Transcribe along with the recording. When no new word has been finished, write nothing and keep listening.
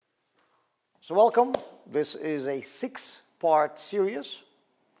So welcome. This is a 6-part series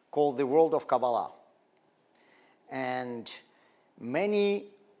called The World of Kabbalah. And many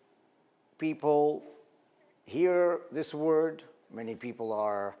people hear this word, many people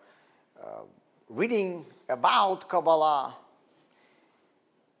are reading about Kabbalah.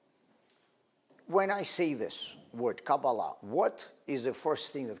 When I say this word, Kabbalah, what is the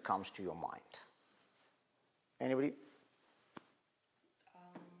first thing that comes to your mind? Anybody?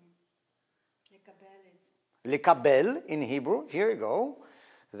 Lekabel in Hebrew. Here you go.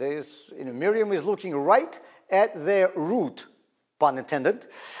 Miriam is looking right at the root, pun intended.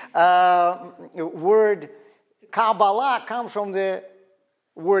 Word Kabbalah comes from the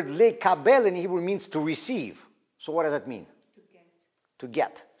word lekabel in Hebrew, means to receive. So what does that mean? To get. To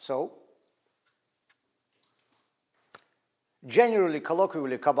get. So generally,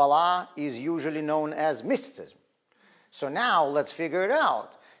 colloquially, Kabbalah is usually known as mysticism. So now let's figure it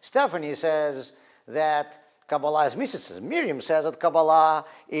out. Stephanie says that Kabbalah is mysticism. Miriam says that Kabbalah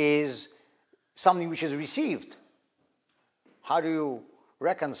is something which is received. How do you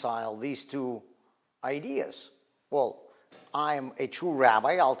reconcile these two ideas? Well, I'm a true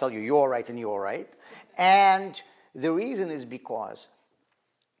rabbi. I'll tell you, you're right and you're right. And the reason is because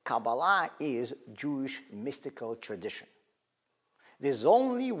Kabbalah is Jewish mystical tradition. There's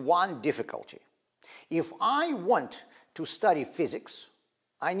only one difficulty. If I want to study physics,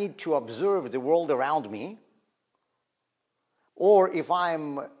 I need to observe the world around me. Or if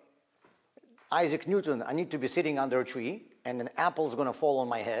I'm Isaac Newton, I need to be sitting under a tree and an apple is going to fall on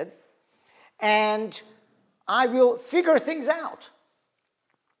my head. And I will figure things out.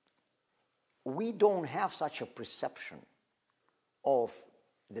 We don't have such a perception of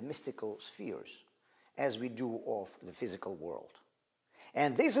the mystical spheres as we do of the physical world.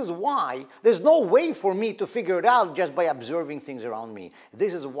 And this is why there's no way for me to figure it out just by observing things around me.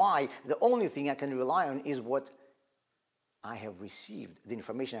 This is why the only thing I can rely on is what I have received, the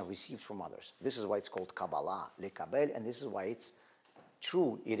information I've received from others. This is why it's called Kabbalah, lekabel, and this is why it's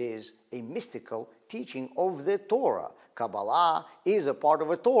true. It is a mystical teaching of the Torah. Kabbalah is a part of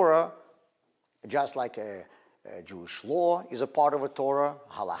a Torah, just like a Jewish law is a part of a Torah,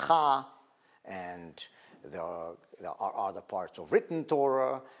 halakha, and there are other parts of written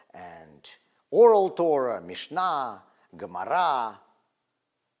Torah and oral Torah, Mishnah, Gemara,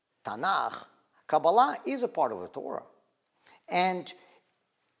 Tanakh. Kabbalah is a part of the Torah. And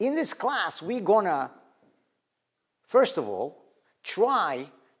in this class, we're going to, first of all, try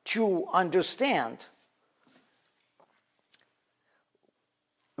to understand.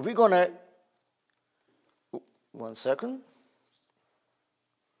 We're going to, one second.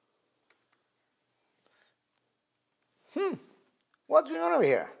 What's going on over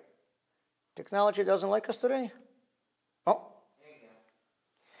here? Technology doesn't like us today? Oh.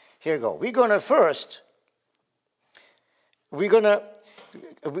 Here you go. We're going to first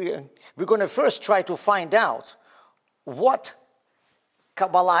try to find out what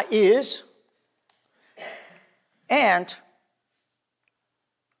Kabbalah is, and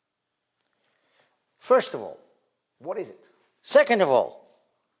first of all, what is it? Second of all,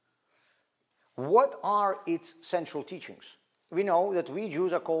 what are its central teachings? We know that we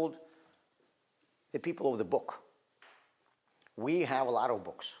Jews are called the people of the book. We have a lot of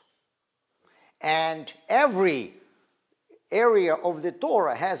books. And every area of the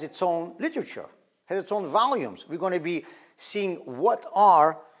Torah has its own literature, has its own volumes. We're going to be seeing what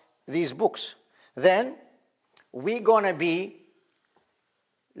are these books. Then we're going to be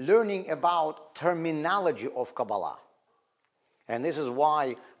learning about terminology of Kabbalah. And this is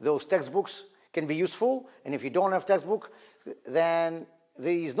why those textbooks can be useful. And if you don't have textbook, then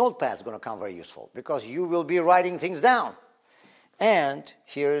these notepads are going to come very useful because you will be writing things down. And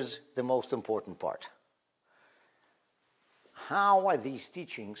here's the most important part. How are these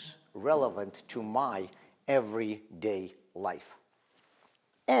teachings relevant to my everyday life?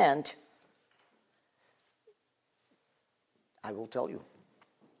 And I will tell you,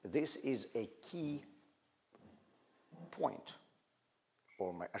 this is a key point,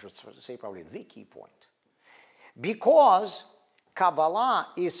 or I should say probably the key point, because Kabbalah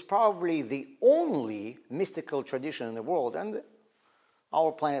is probably the only mystical tradition in the world, and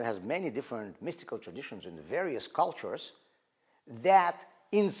our planet has many different mystical traditions in various cultures that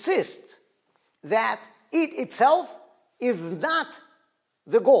insist that it itself is not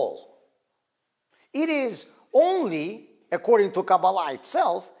the goal. It is only, according to Kabbalah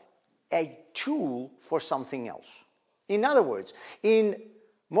itself, a tool for something else. In other words, in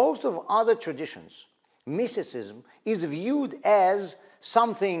most of other traditions, mysticism is viewed as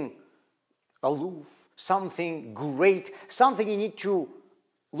something aloof, something great, something you need to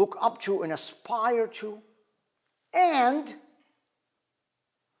look up to and aspire to, and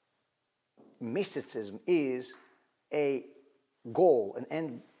mysticism is a goal, an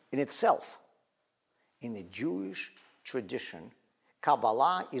end in itself. In the Jewish tradition,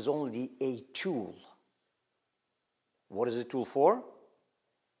 Kabbalah is only a tool. What is a tool for?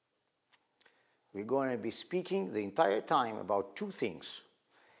 We're going to be speaking the entire time about two things: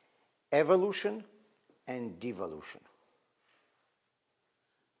 evolution and devolution.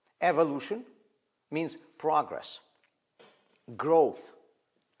 Evolution means progress, growth.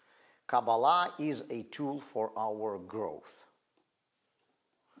 Kabbalah is a tool for our growth.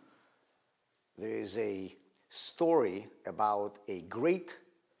 There is a story about a great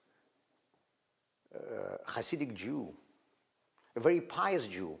Hasidic Jew, a very pious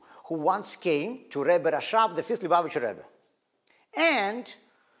Jew, who once came to Rebbe Rashab, the fifth Lubavitcher Rebbe. And,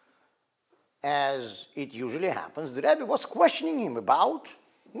 as it usually happens, the Rebbe was questioning him about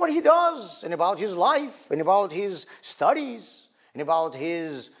what he does, and about his life, and about his studies, and about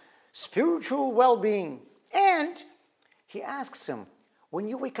his spiritual well-being. And he asks him, when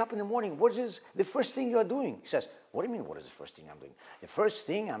you wake up in the morning, what is the first thing you are doing? He says, what do you mean, what is the first thing I'm doing? The first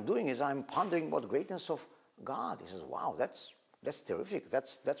thing I'm doing is I'm pondering about the greatness of God. He says, wow, that's terrific.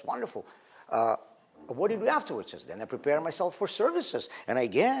 That's wonderful. What do you do afterwards? He says, then I prepare myself for services. And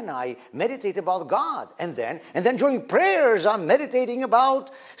again, I meditate about God. And then during prayers, I'm meditating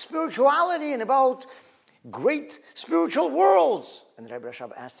about spirituality and about great spiritual worlds. And Rebbe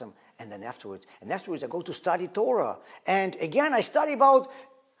Rashab asked him, and then afterwards I go to study Torah. And again, I study about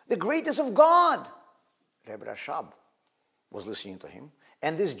the greatness of God. Rebbe Rashab was listening to him.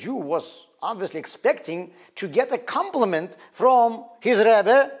 And this Jew was obviously expecting to get a compliment from his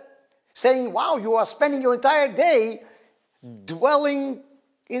Rebbe, saying, wow, you are spending your entire day dwelling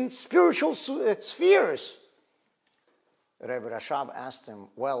in spiritual spheres. Rebbe Rashab asked him,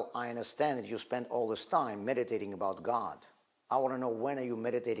 well, I understand that you spend all this time meditating about God. I want to know, when are you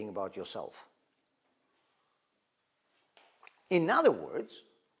meditating about yourself? In other words,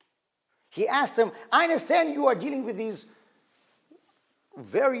 he asked him, I understand you are dealing with these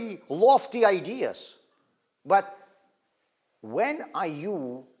very lofty ideas, but when are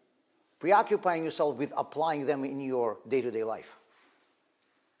you preoccupying yourself with applying them in your day-to-day life?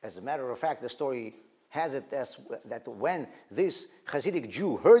 As a matter of fact, the story has it as that when this Hasidic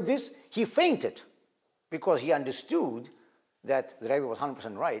Jew heard this, he fainted, because he understood that the Rebbe was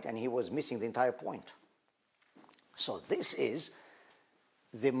 100% right and he was missing the entire point. So this is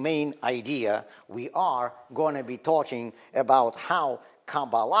the main idea. We are going to be talking about how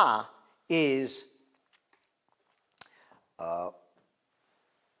Kabbalah is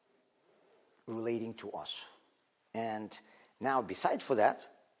relating to us. And now, besides for that,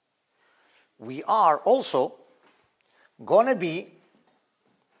 we are also going to be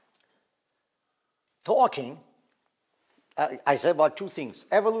talking, I said about two things,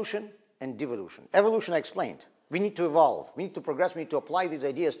 evolution and devolution. Evolution I explained. We need to evolve. We need to progress. We need to apply these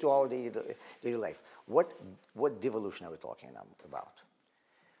ideas to our daily life. What devolution are we talking about?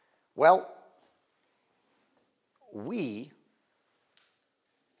 Well, we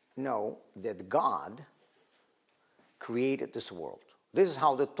know that God created this world. This is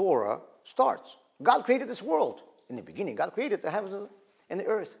how the Torah starts. God created this world. In the beginning, God created the heavens and the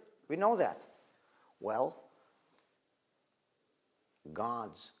earth. We know that. Well,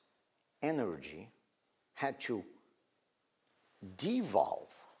 God's energy had to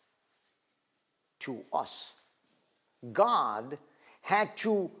devolve to us. God had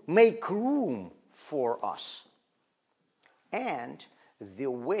to make room for us. And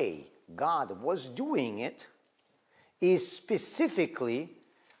the way God was doing it is specifically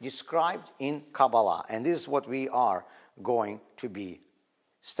described in Kabbalah. And this is what we are going to be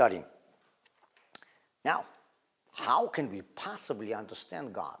studying. Now, how can we possibly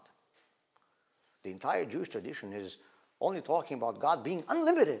understand God? The entire Jewish tradition is only talking about God being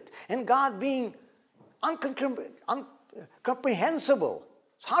unlimited and God being incomprehensible.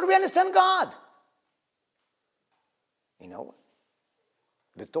 So how do we understand God? You know,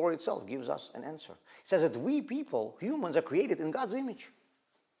 the Torah itself gives us an answer. It says that we people, humans, are created in God's image.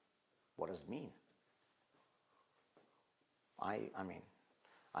 What does it mean? I mean,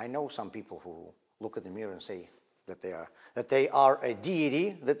 I know some people who look at the mirror and say that they are a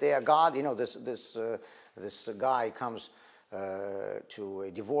deity, that they are God. You know, this guy comes to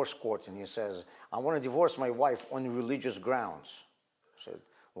a divorce court and he says, I want to divorce my wife on religious grounds. I said,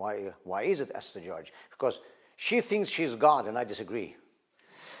 why is it? Asked the judge. Because she thinks she's God and I disagree.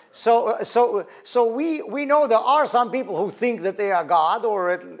 So we know there are some people who think that they are God, or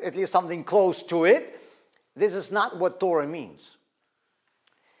at least something close to it. This is not what Torah means.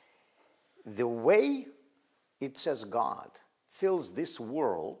 the way it says God fills this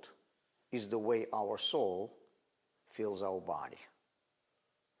world is the way our soul fills our body.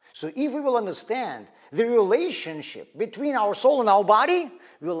 So if we will understand the relationship between our soul and our body,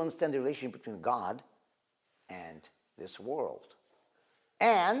 we will understand the relationship between God and this world.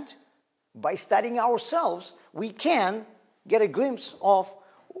 And by studying ourselves, we can get a glimpse of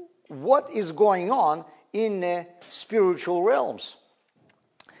what is going on in spiritual realms.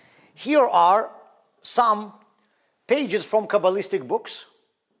 Here are some pages from Kabbalistic books.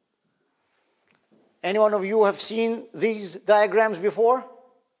 Any one of you have seen these diagrams before?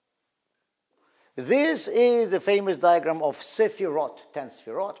 This is the famous diagram of Sefirot, 10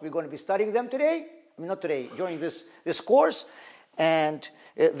 Sefirot. We're going to be studying them today. I mean, not today, during this course. And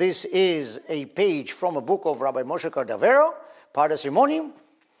this is a page from a book of Rabbi Moshe Cordovero, Pardes.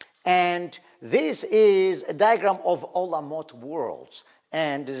 And this is a diagram of Olamot worlds.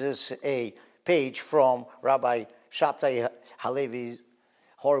 And this is a page from Rabbi Shabtai Halevi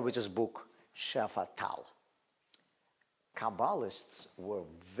Horowitz's book, Shefatal. Kabbalists were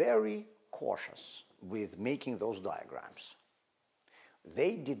very cautious with making those diagrams.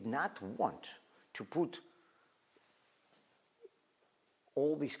 They did not want to put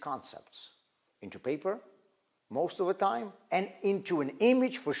all these concepts into paper most of the time, and into an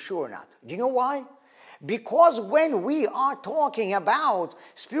image for sure not. Do you know why? Because when we are talking about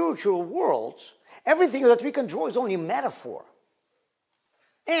spiritual worlds, everything that we can draw is only metaphor.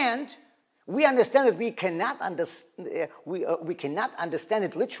 And we understand that we cannot understand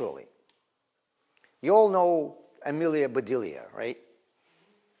it literally. You all know Amelia Bedelia, right?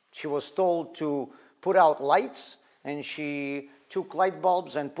 She was told to put out lights, and she took light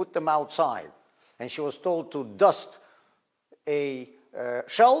bulbs and put them outside. And she was told to dust a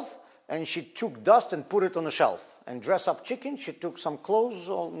shelf, and she took dust and put it on the shelf. And dress up chicken, she took some clothes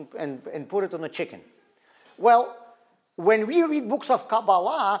and put it on a chicken. Well, when we read books of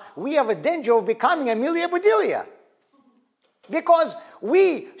Kabbalah, we have a danger of becoming Amelia Bedelia. Because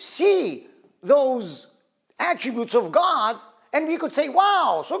we see those attributes of God, and we could say,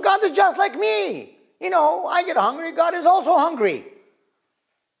 wow, so God is just like me. You know, I get hungry, God is also hungry.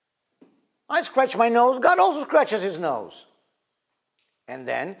 I scratch my nose, God also scratches his nose. And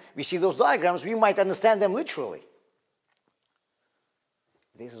then we see those diagrams, we might understand them literally.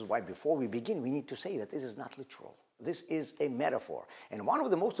 This is why before we begin, we need to say that this is not literal. This is a metaphor. And one of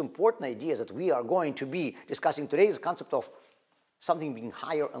the most important ideas that we are going to be discussing today is the concept of something being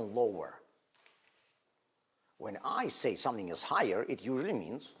higher and lower. When I say something is higher, it usually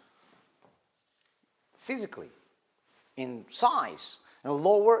means physically, in size, and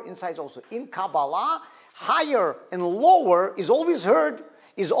lower in size also. In Kabbalah, higher and lower is always heard,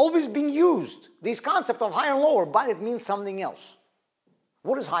 is always being used. This concept of higher and lower, but it means something else.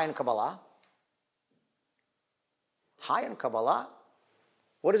 What is high in Kabbalah? High in Kabbalah,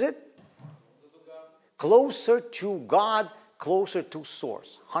 what is it? Closer to God, closer to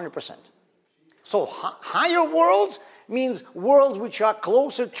source, 100%. So higher worlds means worlds which are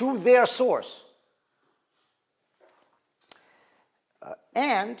closer to their source.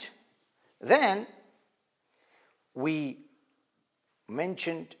 And then we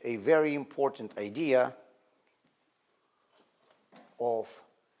mentioned a very important idea of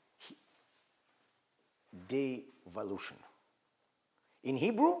devolution. In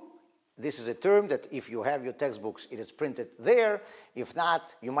Hebrew, this is a term that if you have your textbooks, it is printed there. If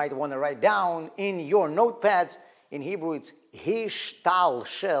not, you might want to write down in your notepads. In Hebrew, it's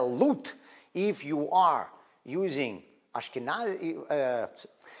hishtalshelut. If you are using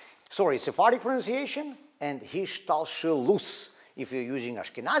Sephardic pronunciation, and hishtalshelus. If you're using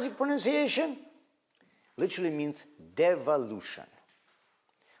Ashkenazic pronunciation, literally means devolution.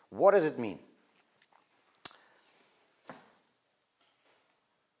 What does it mean?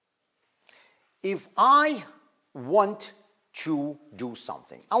 If I want to do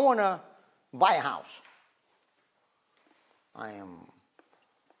something, I want to buy a house. I am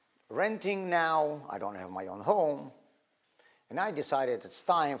renting now, I don't have my own home, and I decided it's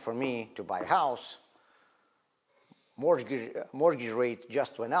time for me to buy a house. Mortgage rate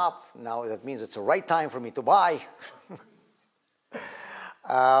just went up. Now that means it's the right time for me to buy.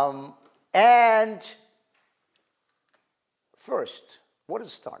 And first, what does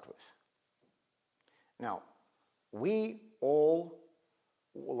it start with? Now, we all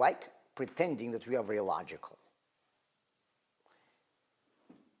like pretending that we are very logical.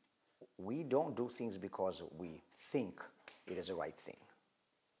 We don't do things because we think it is the right thing.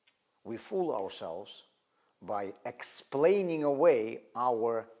 We fool ourselves by explaining away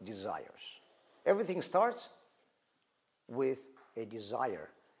our desires. Everything starts with a desire,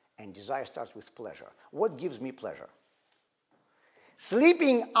 And desire starts with pleasure. What gives me pleasure?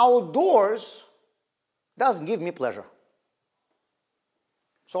 Sleeping outdoors doesn't give me pleasure.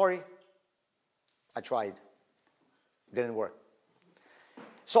 Sorry, I tried. Didn't work.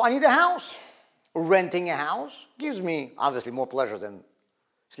 So I need a house. Renting a house gives me obviously more pleasure than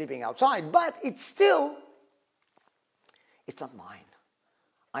sleeping outside, but it's not mine.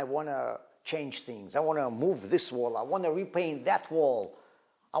 I want to change things. I want to move this wall. I want to repaint that wall.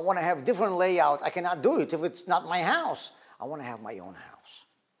 I want to have different layout. I cannot do it if it's not my house. I want to have my own house.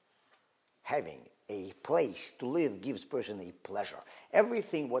 Having a place to live gives person a pleasure.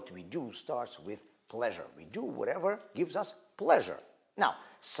 Everything what we do starts with pleasure. We do whatever gives us pleasure. Now,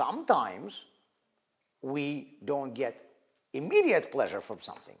 sometimes we don't get immediate pleasure from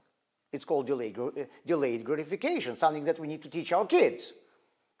something. It's called delayed gratification, something that we need to teach our kids.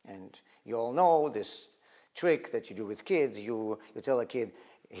 And you all know this trick that you do with kids. You tell a kid,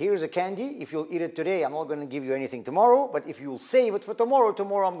 here's a candy. If you'll eat it today, I'm not going to give you anything tomorrow. But if you'll save it for tomorrow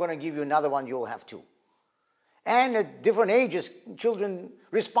I'm going to give you another one. You'll have two. And at different ages, children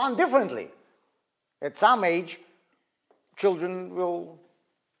respond differently. At some age, children will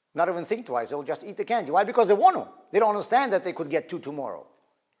not even think twice. They'll just eat the candy. Why? Because they want to. They don't understand that they could get two tomorrow.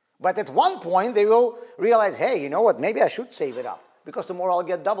 But at one point, they will realize, hey, you know what? Maybe I should save it up because tomorrow I'll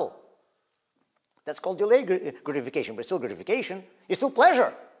get double. That's called delayed gratification, but it's still gratification. It's still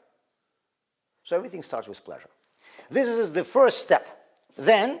pleasure. So everything starts with pleasure. This is the first step.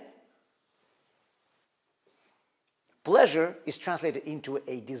 Then, pleasure is translated into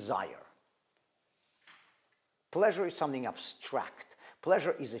a desire. Pleasure is something abstract.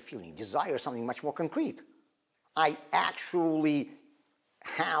 Pleasure is a feeling. Desire is something much more concrete. I actually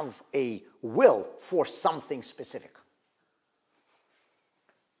have a will for something specific.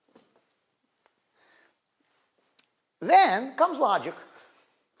 Then comes logic.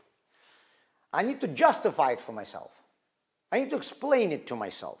 I need to justify it for myself. I need to explain it to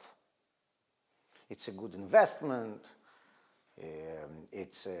myself. It's a good investment.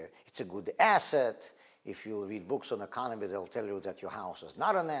 It's a good asset. If you read books on economy, they'll tell you that your house is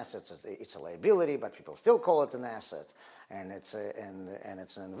not an asset, it's a liability, but people still call it an asset, and it's an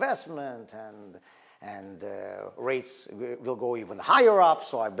investment, and rates will go even higher up,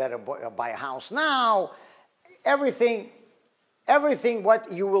 so I better buy a house now. Everything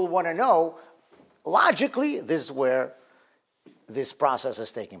what you will want to know, logically, this is where this process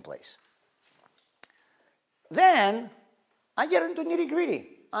is taking place. Then I get into nitty-gritty.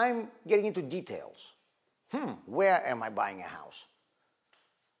 I'm getting into details. Where am I buying a house?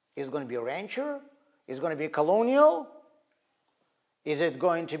 Is it going to be a rancher? Is it going to be a colonial? Is it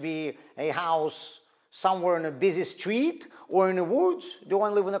going to be a house somewhere in a busy street or in the woods? Do I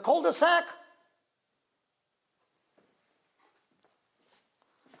want to live in a cul-de-sac?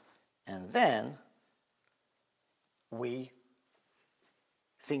 And then we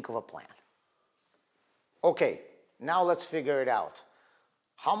think of a plan. Okay, now let's figure it out.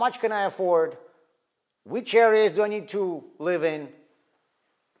 How much can I afford? Which areas do I need to live in?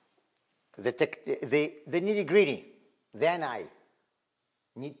 The nitty-gritty. Then I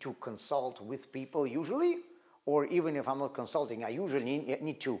need to consult with people usually, or even if I'm not consulting, I usually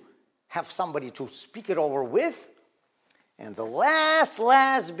need to have somebody to speak it over with. And the last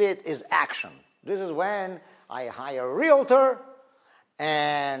bit is action. This is when I hire a realtor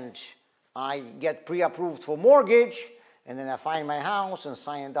and I get pre-approved for mortgage, and then I find my house and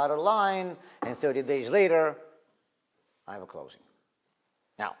sign a dotted line, and 30 days later, I have a closing.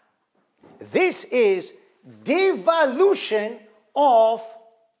 Now, this is devaluation of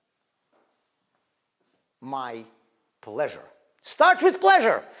my pleasure. Start with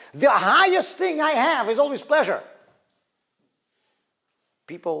pleasure. The highest thing I have is always pleasure.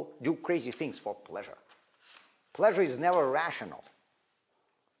 People do crazy things for pleasure. Pleasure is never rational.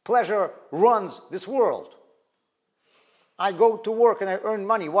 Pleasure runs this world. I go to work and I earn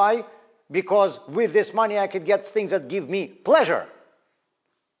money. Why? Because with this money I could get things that give me pleasure.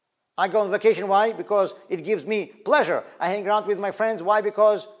 I go on vacation. Why? Because it gives me pleasure. I hang around with my friends. Why?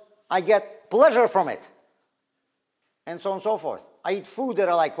 Because I get pleasure from it. And so on and so forth. I eat food that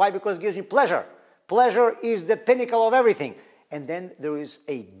I like. Why? Because it gives me pleasure. Pleasure is the pinnacle of everything. And then there is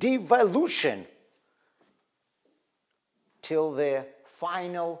a devaluation till the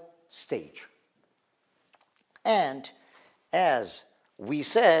final stage. And as we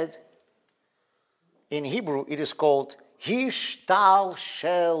said, in Hebrew it is called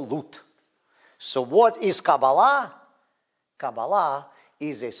Hishtalshelut. So what is Kabbalah? Kabbalah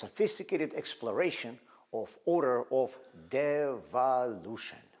is a sophisticated exploration of order of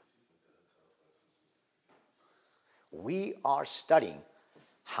devolution. We are studying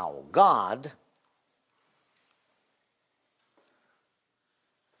how God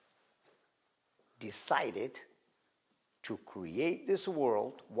decided to create this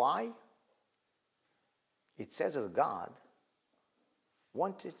world. Why? It says that God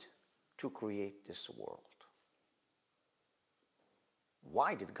wanted to create this world.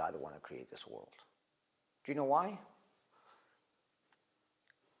 Why did God want to create this world? Do you know why?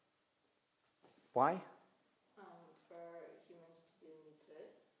 Why? For humans to do mitzvah.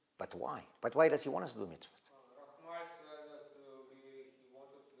 But why? But why does he want us to do mitzvah? Rahman said that he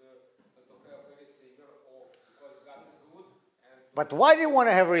wanted to have a receiver because God is good. But why do you want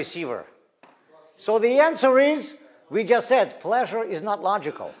to have a receiver? So the answer is, we just said, pleasure is not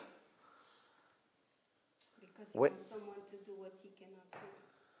logical. Because he wants someone to do what he cannot do.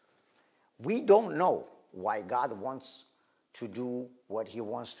 We don't know why God wants to do what he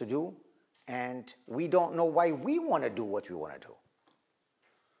wants to do, and we don't know why we want to do what we want to do.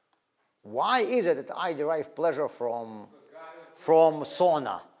 Why is it that I derive pleasure from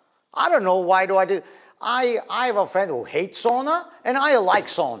sauna? I don't know. Why do I do? I have a friend who hates sauna, and I like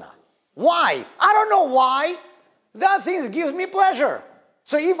sauna. Why? I don't know why. That thing gives me pleasure.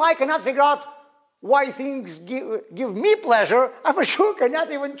 So if I cannot figure out why things give me pleasure, I for sure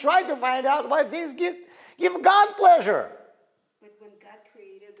cannot even try to find out why things give God pleasure. But when God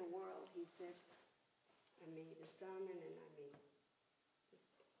created the world, he said, I made the sun and then I made this.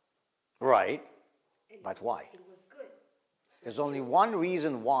 Right. But why? It was good. There's only one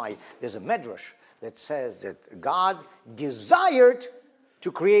reason why. There's a medrash that says that God desired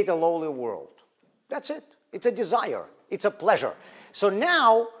to create a lowly world. That's it. It's a desire. It's a pleasure. So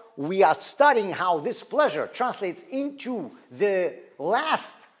now we are studying how this pleasure translates into the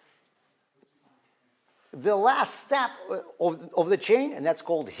last step of the chain, and that's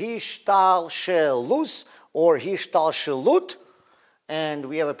called hishtalshelus or hishtalshelut. And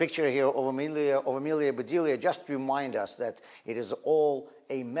we have a picture here of Amelia Bedelia, just to remind us that it is all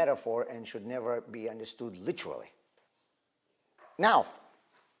a metaphor and should never be understood literally. Now,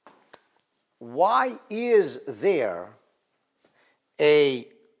 why is there a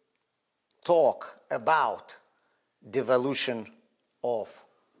talk about devolution of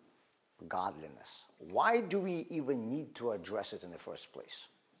godliness? Why do we even need to address it in the first place?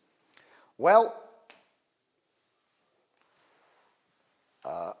 Well,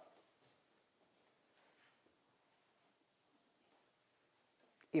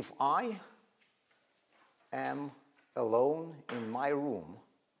 if I am alone in my room,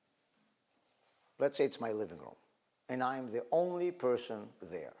 let's say it's my living room, and I'm the only person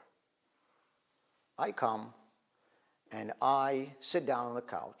there, I come and I sit down on the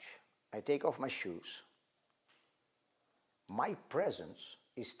couch, I take off my shoes. My presence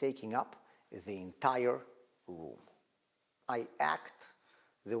is taking up the entire room. I act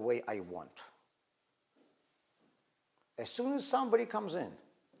the way I want. As soon as somebody comes in,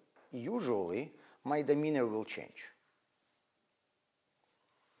 usually my demeanor will change.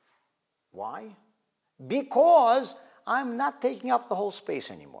 Why? Because I'm not taking up the whole space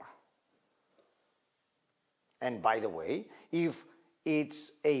anymore. And by the way, if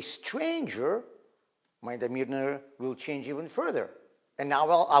it's a stranger, my demeanor will change even further. And now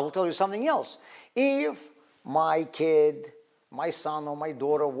I will tell you something else. If my kid, my son or my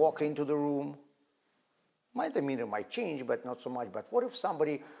daughter walk into the room, my demeanor might change, but not so much. But what if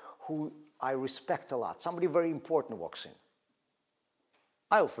somebody who I respect a lot, somebody very important walks in?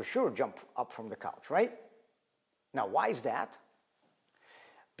 I'll for sure jump up from the couch, right? Now, why is that?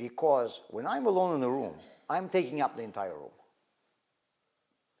 Because when I'm alone in the room, I'm taking up the entire room.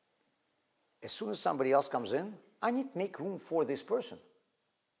 As soon as somebody else comes in, I need to make room for this person.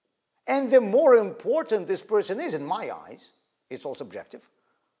 And the more important this person is in my eyes, it's all subjective,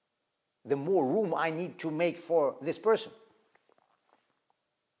 the more room I need to make for this person.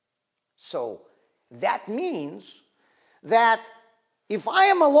 So that means that if I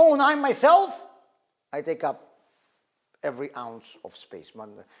am alone, I'm myself, I take up every ounce of space.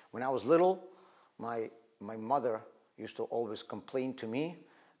 When I was little, my mother used to always complain to me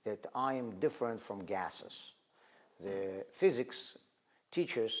that I am different from gases. The physics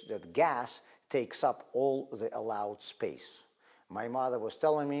teaches that gas takes up all the allowed space. My mother was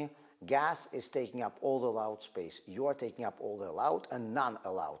telling me, gas is taking up all the allowed space. You are taking up all the allowed and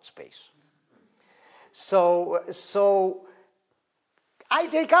non-allowed space. So I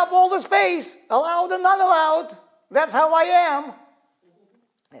take up all the space, allowed and non-allowed. That's how I am.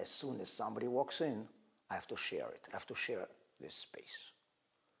 As soon as somebody walks in, I have to share it. I have to share this space.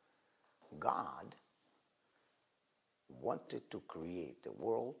 God wanted to create the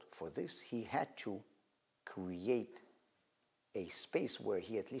world. For this, he had to create a space where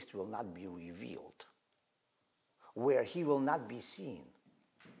he at least will not be revealed, where he will not be seen.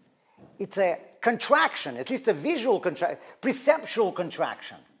 It's a contraction, at least a visual contraction, perceptual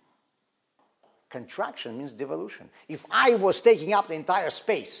contraction. Contraction means devolution. If I was taking up the entire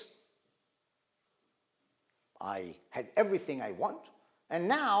space, I had everything I want, and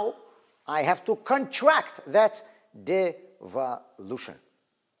now I have to contract that devolution.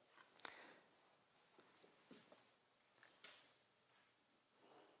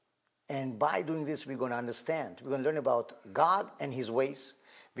 And by doing this, we're going to understand. We're going to learn about God and His ways.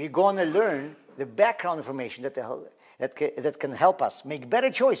 We're going to learn the background information that can help us make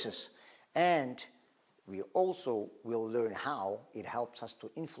better choices. And we also will learn how it helps us to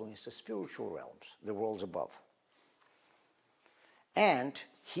influence the spiritual realms, the worlds above. And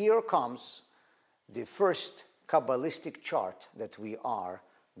here comes the first Kabbalistic chart that we are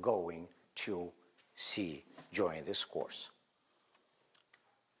going to see during this course.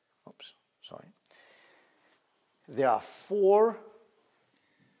 Oops, sorry. There are 4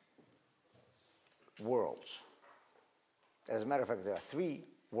 worlds. As a matter of fact, there are 3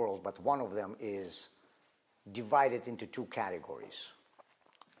 worlds, but one of them is divided into 2 categories.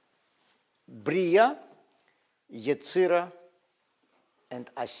 Bria, Yetzira, and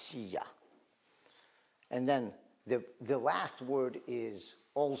Asiya. And then the last word is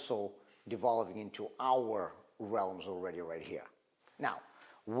also devolving into our realms already right here. Now,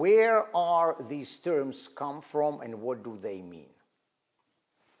 where are these terms come from and what do they mean?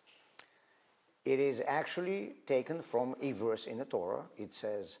 It is actually taken from a verse in the Torah. It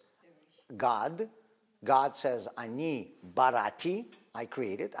says, God says, Ani barati, I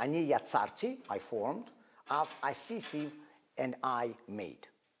created. Ani yatzarti, I formed. Af asisiv, and I made.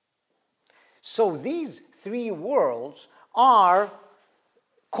 So these 3 worlds are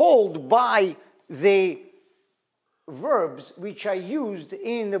called by the verbs which are used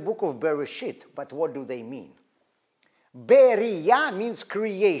in the book of Bereshit. But what do they mean? Beria means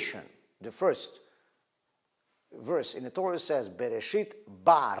creation. The first verse in the Torah says, Bereshit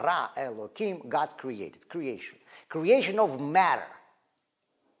bara Elokim, God created. Creation. Creation of matter.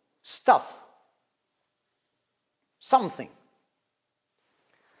 Stuff. Something.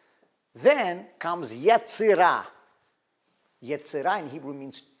 Then comes Yetzirah. Yetzirah in Hebrew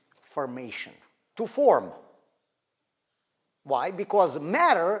means formation. To form. Why? Because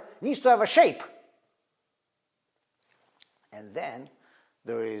matter needs to have a shape. And then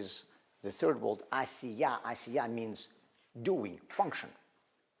there is the third word, Asiya. Asiya means doing, function.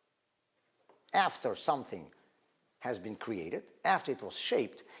 After something has been created, after it was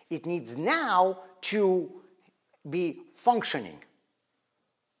shaped, it needs now to be functioning.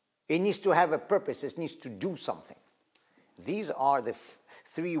 It needs to have a purpose. It needs to do something. These are the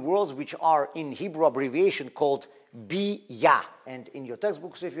 3 words which are in Hebrew abbreviation called Biya. And in your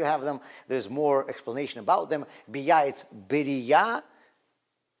textbooks, if you have them, there's more explanation about them. Biya, it's Beriya,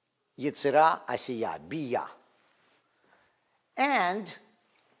 Yetzirah, Asiya, Biya. And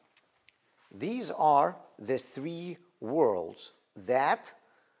these are the 3 worlds that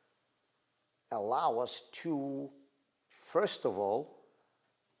allow us to, first of all,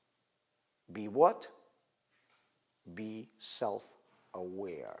 be what? Be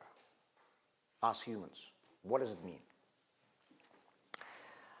self-aware. Us humans. What does it mean?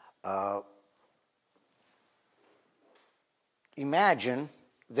 Imagine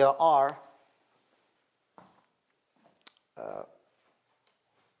there are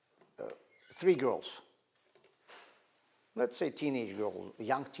 3 girls. Let's say teenage girls,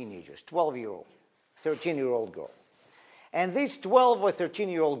 young teenagers, 12-year-old, 13-year-old girl. And this 12 or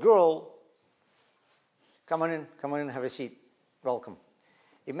 13-year-old girl, come on in, have a seat, welcome.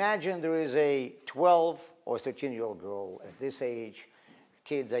 Imagine there is a 12 or 13-year-old girl at this age.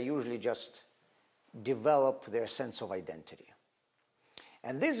 Kids are usually just develop their sense of identity.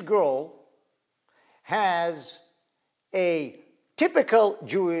 And this girl has a typical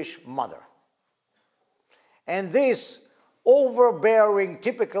Jewish mother. And this overbearing,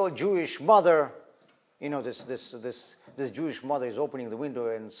 typical Jewish mother, you know, this Jewish mother is opening the window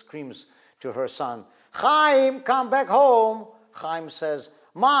and screams to her son, Chaim, come back home. Chaim says,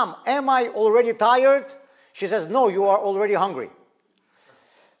 Mom, am I already tired? She says, no, you are already hungry.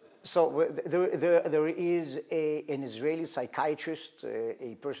 So there is an Israeli psychiatrist,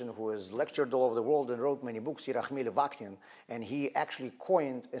 a person who has lectured all over the world and wrote many books, Yerachmiel Vaknin, and he actually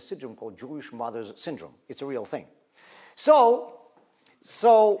coined a syndrome called Jewish Mother's Syndrome. It's a real thing. So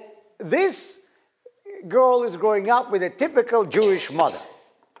this girl is growing up with a typical Jewish mother.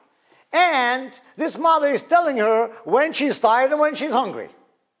 And this mother is telling her when she's tired and when she's hungry.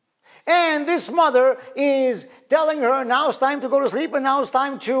 And this mother is telling her, now it's time to go to sleep and now it's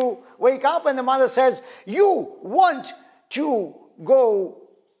time to wake up. And the mother says, you want to go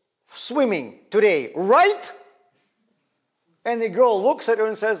swimming today, right? And the girl looks at her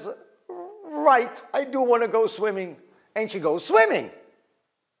and says, right, I do want to go swimming. And she goes swimming.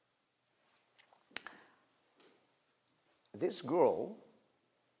 This girl,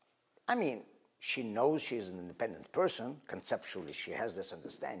 I mean, she knows she's an independent person. Conceptually, she has this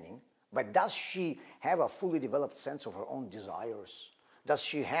understanding. But does she have a fully developed sense of her own desires? Does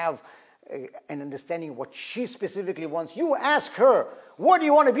she have an understanding of what she specifically wants? You ask her, what do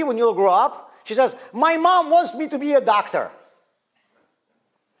you want to be when you'll grow up? She says, my mom wants me to be a doctor.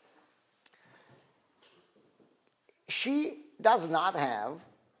 She does not have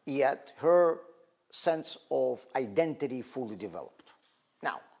yet her sense of identity fully developed.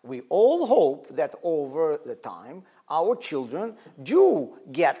 Now, we all hope that over the time, our children do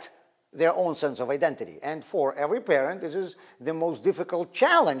get their own sense of identity. And for every parent, this is the most difficult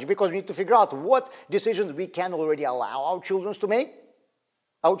challenge because we need to figure out what decisions we can already allow our children to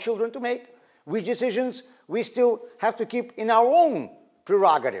make, which decisions we still have to keep in our own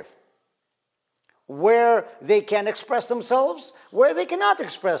prerogative, where they can express themselves, where they cannot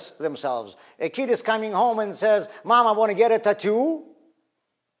express themselves. A kid is coming home and says, Mom, I want to get a tattoo.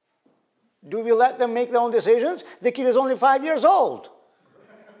 Do we let them make their own decisions? The kid is only 5 years old.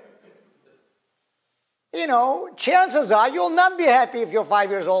 You know, chances are you'll not be happy if your 5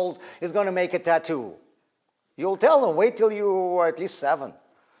 years old is going to make a tattoo. You'll tell them, wait till you are at least 7.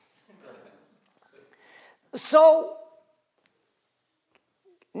 So,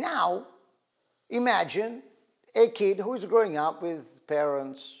 now, imagine a kid who is growing up with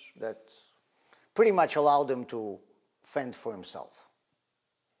parents that pretty much allow them to fend for himself.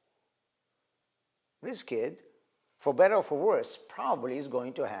 This kid, for better or for worse, probably is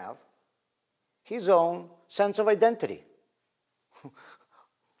going to have his own sense of identity.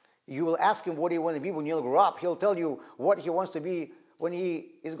 You will ask him what do you want to be when you'll grow up. He'll tell you what he wants to be when he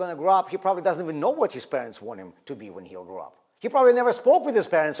is going to grow up. He probably doesn't even know what his parents want him to be when he'll grow up. He probably never spoke with his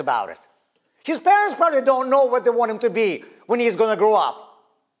parents about it. His parents probably don't know what they want him to be when he's going to grow up.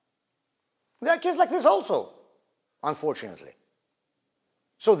 There are kids like this also, unfortunately.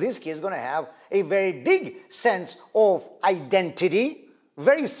 So this kid is going to have a very big sense of identity,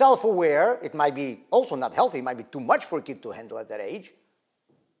 very self-aware. It might be also not healthy. It might be too much for a kid to handle at that age.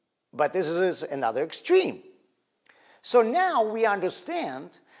 But this is another extreme. So now we understand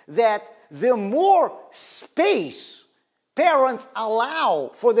that the more space parents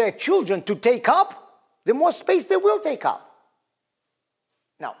allow for their children to take up, the more space they will take up.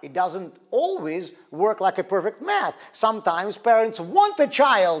 Now, it doesn't always work like a perfect math. Sometimes parents want a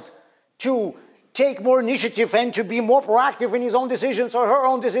child to take more initiative and to be more proactive in his own decisions or her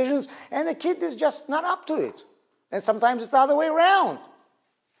own decisions, and the kid is just not up to it. And sometimes it's the other way around.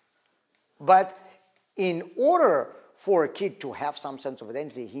 But in order for a kid to have some sense of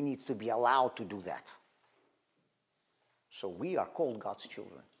identity, he needs to be allowed to do that. So we are called God's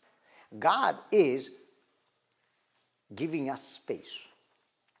children. God is giving us space.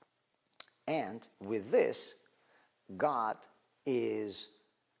 And with this, God is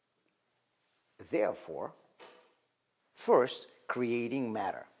therefore first creating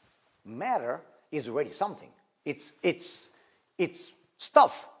matter. Matter is already something. It's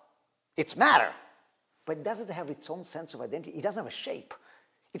stuff. It's matter. But does it have its own sense of identity? It doesn't have a shape.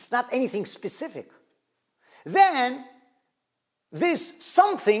 It's not anything specific. Then this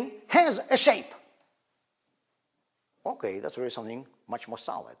something has a shape. Okay, that's really something much more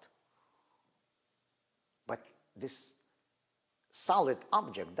solid. But this solid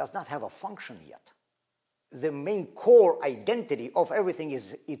object does not have a function yet. The main core identity of everything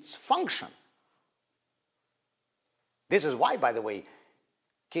is its function. This is why, by the way,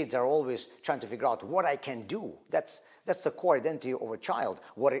 kids are always trying to figure out what I can do. That's the core identity of a child.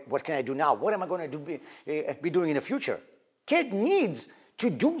 What can I do now? What am I going to be doing in the future? Kid needs to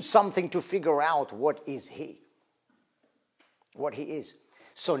do something to figure out what is he is.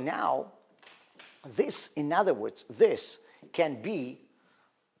 So now, this, in other words, this can be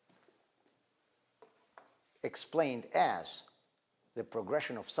explained as the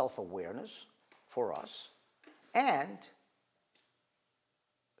progression of self-awareness for us, and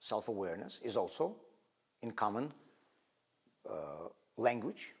self-awareness is also in common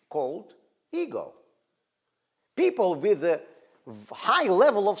language called ego. People with a high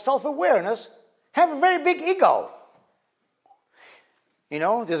level of self-awareness have a very big ego. You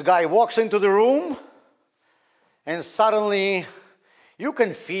know, this guy walks into the room and suddenly you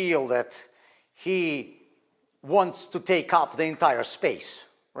can feel that he wants to take up the entire space,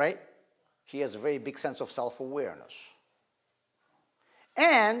 right? he has a very big sense of self-awareness.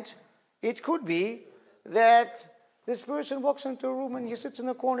 And it could be that this person walks into a room and he sits in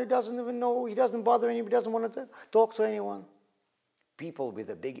a corner, he doesn't even know, he doesn't bother anybody, doesn't want to talk to anyone. People with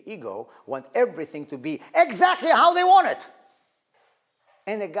a big ego want everything to be exactly how they want it.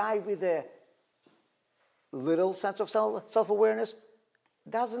 And a guy with a little sense of self-awareness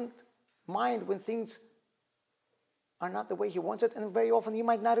doesn't mind when things are not the way he wants it, and very often he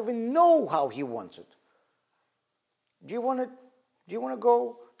might not even know how he wants it. Do you want to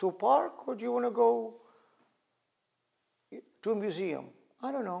go to a park, or do you want to go to a museum?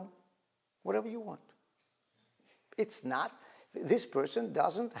 I don't know. Whatever you want. It's not, this person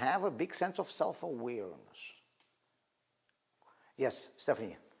doesn't have a big sense of self-awareness. Yes,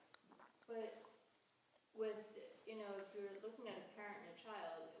 Stephanie. But with, if you're looking at a parent and a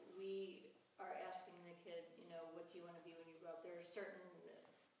child, we are asking the kid, what do you want to be when you grow up? There are certain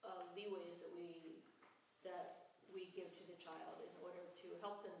leeways that we give to the child in order to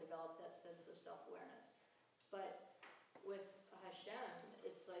help them develop that sense of self-awareness. But with Hashem,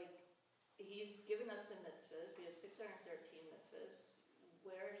 it's like He's given us the mitzvahs. We have 613 mitzvahs.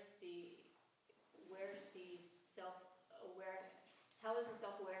 Where's the self-awareness? How is the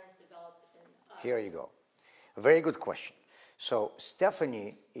self-awareness developed in us? Here you go. A very good question. So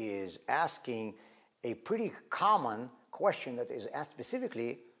Stephanie is asking a pretty common question that is asked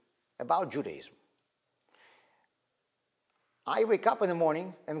specifically about Judaism. I wake up in the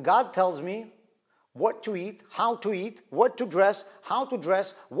morning and God tells me what to eat, what to dress, how to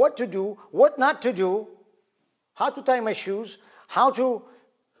dress, what to do, what not to do, how to tie my shoes, how to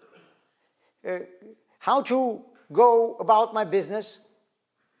go about my business.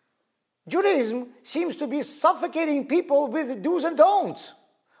 Judaism seems to be suffocating people with do's and don'ts.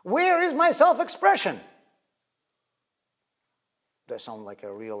 Where is my self-expression? Do I sound like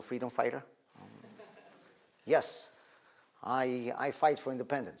a real freedom fighter? Yes, I fight for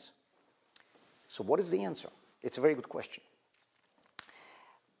independence. So what is the answer? It's a very good question.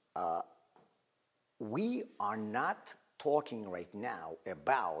 We are not talking right now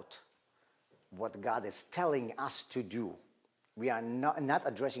about what God is telling us to do. We are not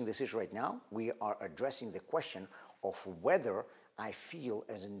addressing this issue right now. We are addressing the question of whether I feel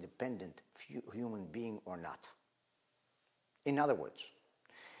as an independent human being or not. In other words,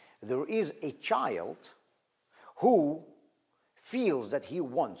 there is a child who feels that he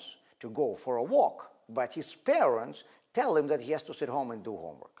wants to go for a walk, but his parents tell him that he has to sit home and do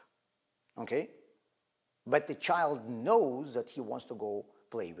homework. Okay? But the child knows that he wants to go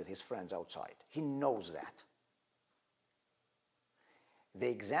play with his friends outside. He knows that. The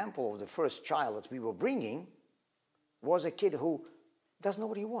example of the first child that we were bringing was a kid who doesn't know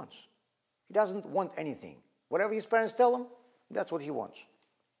what he wants. He doesn't want anything. Whatever his parents tell him, that's what he wants.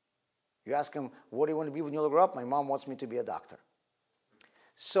 You ask him, what do you want to be when you grow up? My mom wants me to be a doctor.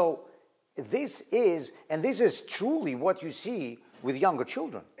 So this is truly what you see with younger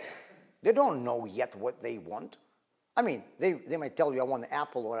children. They don't know yet what they want. I mean, they might tell you, I want an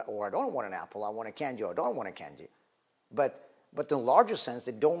apple, or I don't want an apple, I want a candy, or I don't want a candy. But in a larger sense,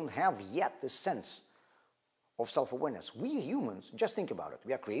 they don't have yet the sense of self-awareness. We humans, just think about it.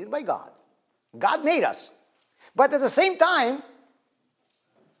 We are created by God. God made us. But at the same time,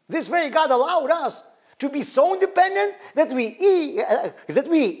 this very God allowed us to be so independent that we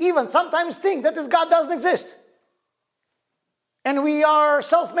even sometimes think that this God doesn't exist. And we are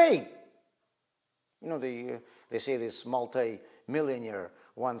self-made. They say this multi-millionaire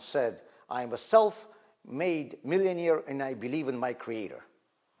once said, I am a self-made millionaire and I believe in my creator.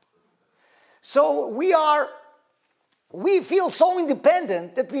 So we feel so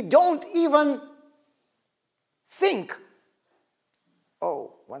independent that we don't even think,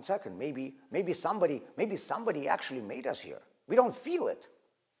 oh, 1 second, maybe somebody actually made us here. We don't feel it.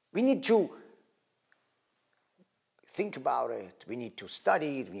 We need to think about it, we need to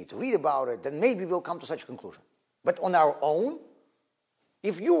study it, we need to read about it, then maybe we'll come to such a conclusion. But on our own,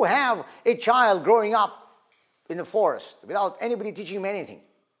 if you have a child growing up in the forest without anybody teaching him anything,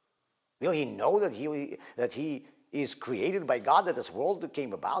 will he know that he is created by God, that this world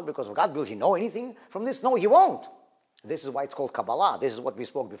came about because of God? Will he know anything from this? No, he won't. This is why it's called Kabbalah. This is what we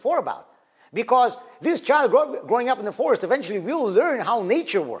spoke before about. Because this child growing up in the forest eventually will learn how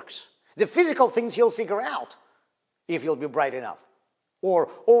nature works. The physical things he'll figure out if he'll be bright enough. Or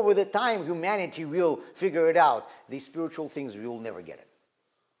over the time, humanity will figure it out. The spiritual things, we will never get it.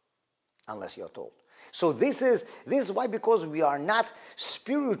 Unless you're told. So this is why, because we are not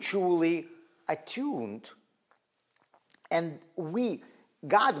spiritually attuned, and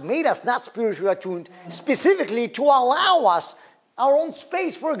God made us not spiritually attuned specifically to allow us our own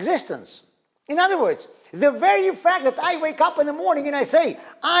space for existence. In other words, the very fact that I wake up in the morning and I say,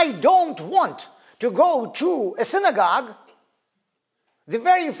 I don't want to go to a synagogue, the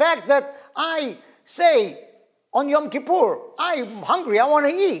very fact that I say on Yom Kippur, I'm hungry, I want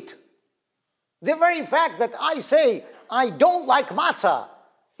to eat, the very fact that I say I don't like matzah,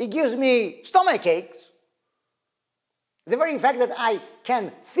 it gives me stomach aches, the very fact that I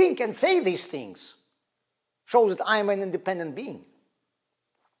can think and say these things shows that I am an independent being.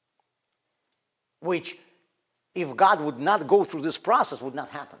 Which, if God would not go through this process, would not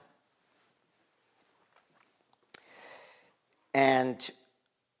happen. And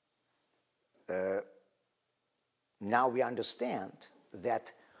now we understand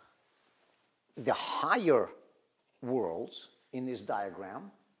that the higher worlds in this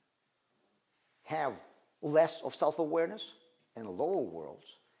diagram have less of self-awareness, and lower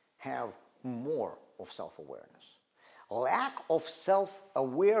worlds have more of self-awareness. Lack of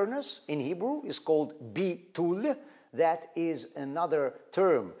self-awareness in Hebrew is called bitul. That is another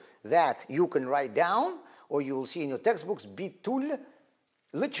term that you can write down, or you will see in your textbooks. Bitul,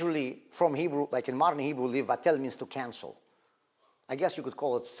 literally from Hebrew, like in modern Hebrew, livatel means to cancel. I guess you could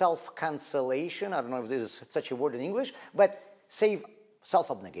call it self-cancellation. I don't know if there is such a word in English, but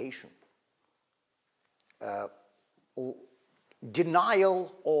self-abnegation.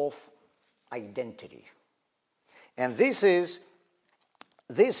 Denial of identity. And this is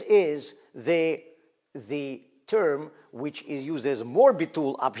the term which is used as more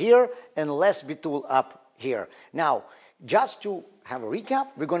bitul up here and less bitul up here. Now, just to have a recap,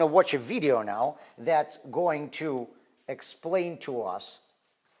 we're going to watch a video now that's going to explain to us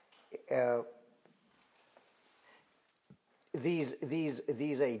these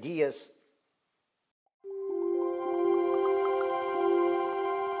ideas.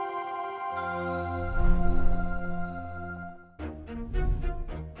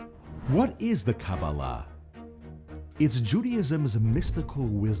 What is the Kabbalah? It's Judaism's mystical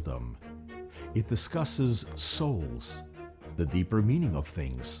wisdom. It discusses souls, the deeper meaning of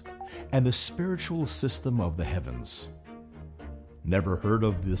things, and the spiritual system of the heavens. Never heard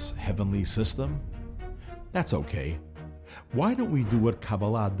of this heavenly system? That's okay. Why don't we do what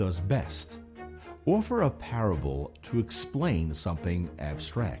Kabbalah does best? Offer a parable to explain something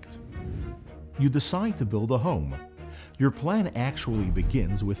abstract. You decide to build a home. Your plan actually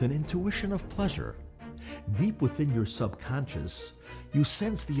begins with an intuition of pleasure. Deep within your subconscious, you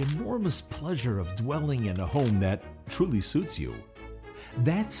sense the enormous pleasure of dwelling in a home that truly suits you.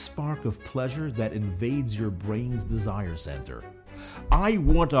 That spark of pleasure that invades your brain's desire center. I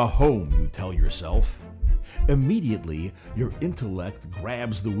want a home, you tell yourself. Immediately, your intellect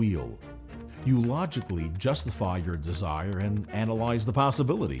grabs the wheel. You logically justify your desire and analyze the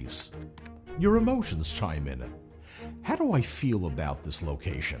possibilities. Your emotions chime in. How do I feel about this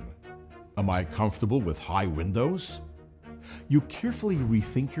location? Am I comfortable with high windows? You carefully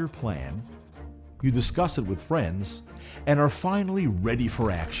rethink your plan, you discuss it with friends, and are finally ready for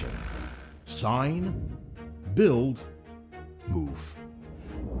action. Sign, build, move.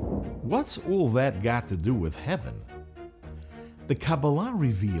 What's all that got to do with heaven? The Kabbalah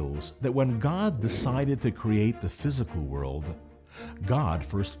reveals that when God decided to create the physical world, God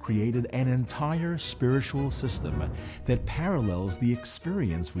first created an entire spiritual system that parallels the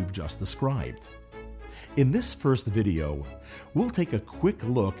experience we've just described. In this first video, we'll take a quick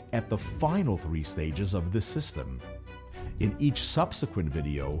look at the final 3 stages of this system. In each subsequent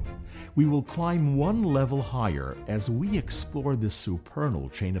video, we will climb one level higher as we explore this supernal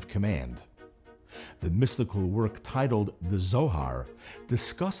chain of command. The mystical work titled The Zohar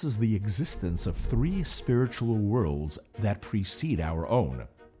discusses the existence of 3 spiritual worlds that precede our own.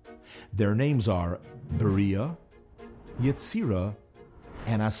 Their names are Beriah, Yetzirah,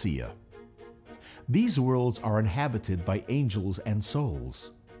 and Asiya. These worlds are inhabited by angels and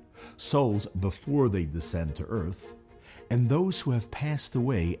souls before they descend to earth, and those who have passed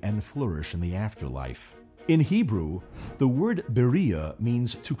away and flourish in the afterlife. In Hebrew, the word Beriah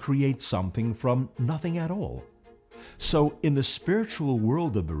means to create something from nothing at all. So in the spiritual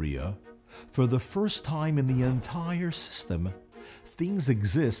world of Beriah, for the first time in the entire system, things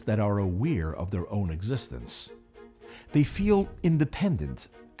exist that are aware of their own existence. They feel independent,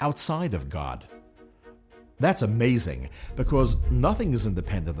 outside of God. That's amazing, because nothing is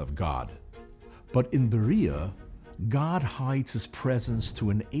independent of God. But in Beriah, God hides His presence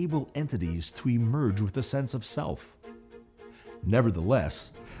to enable entities to emerge with a sense of self.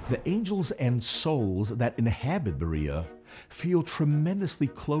 Nevertheless, the angels and souls that inhabit Beriah feel tremendously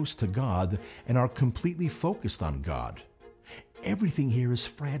close to God and are completely focused on God. Everything here is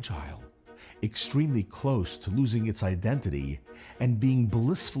fragile. extremely close to losing its identity and being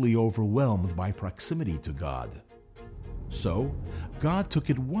blissfully overwhelmed by proximity to God. So, God took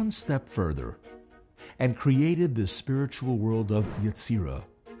it one step further and created the spiritual world of Yetzirah,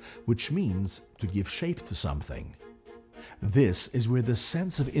 which means to give shape to something. This is where the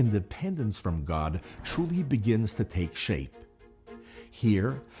sense of independence from God truly begins to take shape.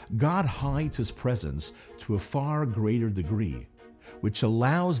 Here, God hides His presence to a far greater degree, which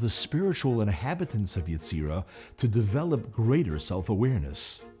allows the spiritual inhabitants of Yetzirah to develop greater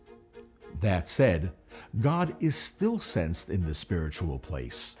self-awareness. That said, God is still sensed in the spiritual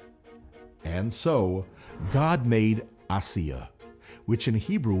place. And so, God made Asiya, which in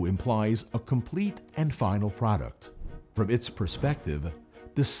Hebrew implies a complete and final product. From its perspective,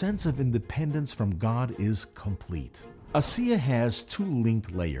 the sense of independence from God is complete. Asiya has two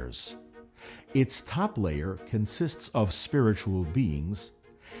linked layers. Its top layer consists of spiritual beings,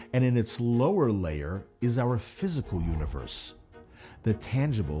 and in its lower layer is our physical universe, the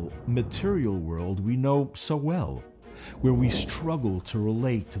tangible, material world we know so well, where we struggle to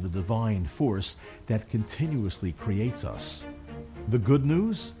relate to the divine force that continuously creates us. The good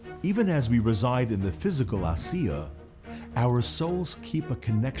news, even as we reside in the physical Asiya, our souls keep a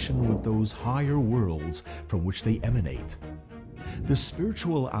connection with those higher worlds from which they emanate. The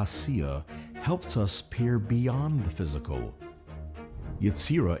spiritual Asiya helps us peer beyond the physical.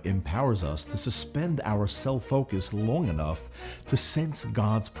 Yetzirah empowers us to suspend our self-focus long enough to sense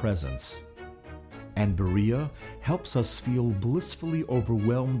God's presence. And Beriah helps us feel blissfully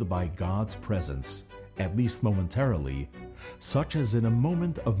overwhelmed by God's presence, at least momentarily, such as in a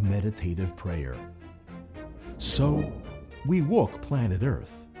moment of meditative prayer. So, we walk planet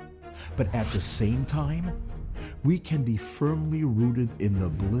Earth, but at the same time, we can be firmly rooted in the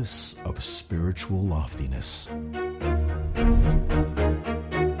bliss of spiritual loftiness.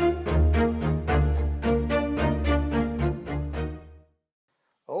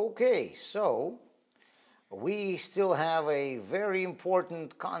 Okay, so we still have a very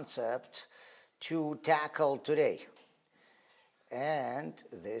important concept to tackle today. And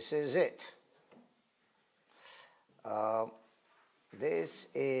this is it. This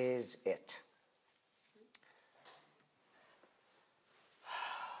is it.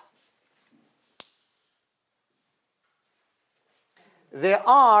 There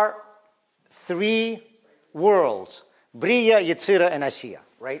are three worlds, Beriah, Yetzirah, and Asiya,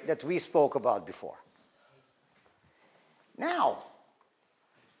 right, that we spoke about before. Now,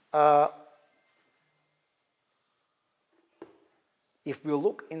 if we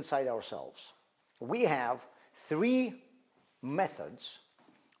look inside ourselves, we have three methods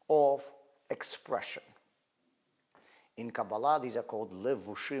of expression. In Kabbalah, these are called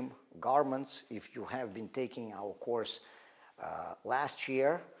levushim, garments. If you have been taking our course last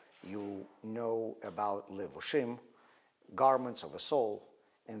year, you know about levushim, garments of a soul,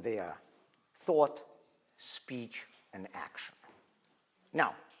 and they are thought, speech, and action.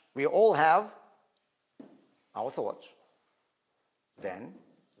 Now, we all have our thoughts. Then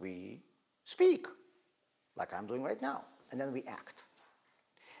we speak, like I'm doing right now, and then we act.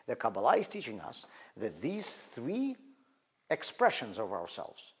 The Kabbalah is teaching us that these three expressions of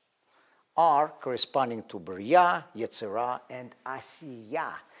ourselves are corresponding to Beriah, Yetzirah, and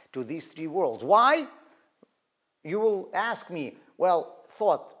Asiya, to these three worlds. Why? You will ask me, well,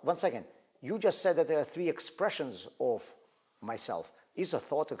 thought, one second, you just said that there are three expressions of myself. Is a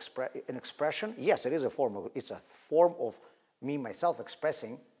thought an expression? Yes, it is it's a form of me, myself,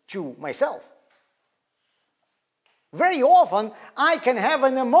 expressing to myself. Very often, I can have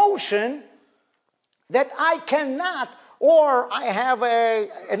an emotion that I cannot, or I have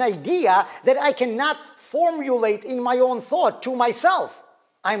an idea that I cannot formulate in my own thought to myself.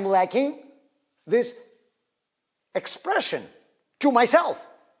 I'm lacking this expression to myself.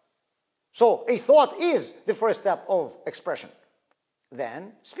 So a thought is the first step of expression.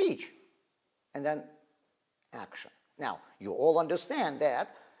 Then speech, and then action. Now, you all understand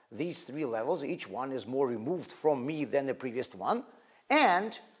that these three levels, each one is more removed from me than the previous one,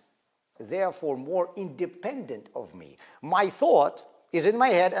 and therefore more independent of me. My thought is in my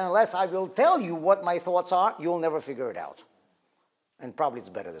head, and unless I will tell you what my thoughts are, you'll never figure it out. And probably it's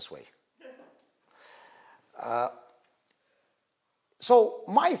better this way. So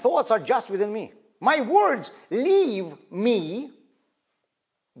my thoughts are just within me. My words leave me,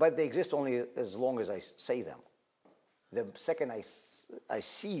 but they exist only as long as I say them. The second I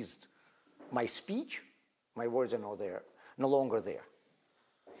ceased my speech, my words are no longer there.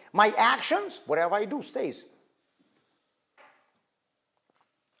 My actions, whatever I do, stays.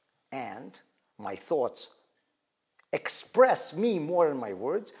 And my thoughts express me more than my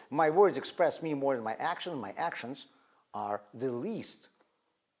words express me more than my actions are the least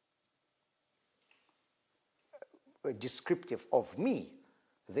descriptive of me.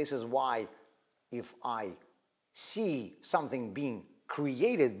 This is why if I see something being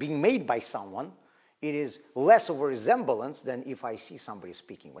created, being made by someone, it is less of a resemblance than if I see somebody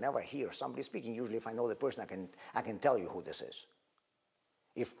speaking. Whenever I hear somebody speaking, usually if I know the person, I can tell you who this is.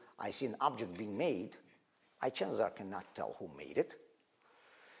 If I see an object being made, chances are I cannot tell who made it.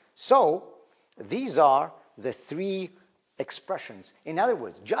 So these are the three expressions. In other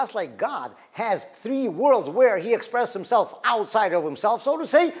words, just like God has three worlds where he expresses himself outside of himself, so to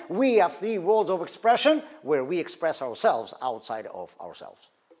say, we have three worlds of expression where we express ourselves outside of ourselves.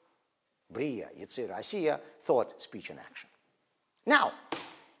 Bria, Yetzirah, Asiya, thought, speech, and action. Now,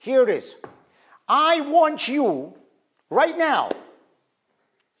 here it is. I want you, right now,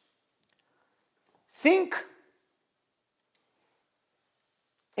 think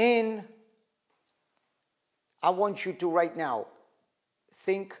I want you to right now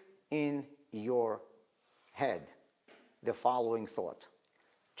think in your head the following thought.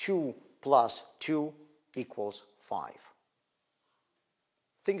 2 plus 2 equals 5.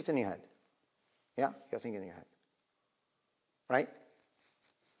 Think it in your head. Yeah? You're thinking in your head. Right?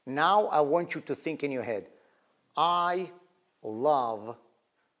 Now I want you to think in your head, I love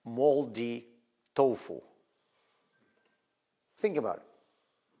moldy tofu. Think about it.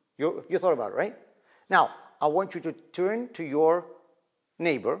 You thought about it, right? Now, I want you to turn to your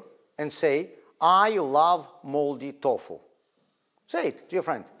neighbor and say, I love moldy tofu. Say it to your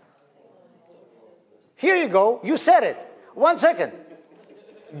friend. Here you go. You said it. 1 second.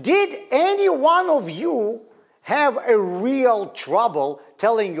 Did any one of you have a real trouble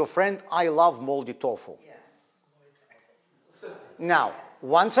telling your friend, I love moldy tofu? Yes. Now,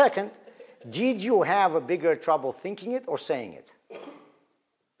 1 second. Did you have a bigger trouble thinking it or saying it?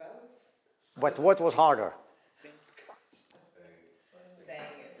 But what was harder?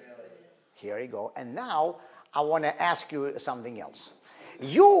 Here you go. And now I want to ask you something else.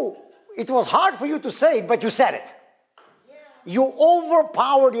 It was hard for you to say it, but you said it. Yeah. You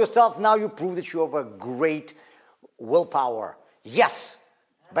overpowered yourself. Now you proved that you have a great willpower. Yes.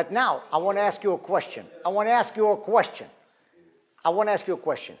 But now I want to ask you a question.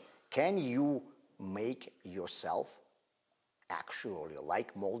 Can you make yourself actually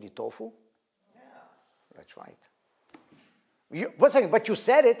like moldy tofu? Yeah. That's right. One second, but you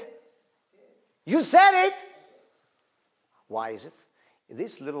said it. You said it! Why is it?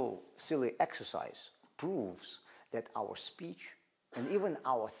 This little silly exercise proves that our speech and even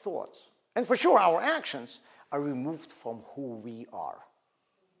our thoughts, and for sure our actions, are removed from who we are.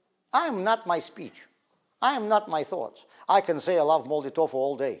 I am not my speech. I am not my thoughts. I can say I love moldy tofu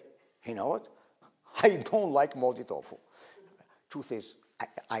all day. You know what? I don't like moldy tofu. Truth is,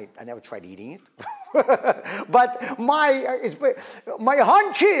 I never tried eating it. But my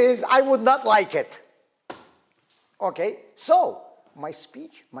hunch is I would not like it. Okay? So, my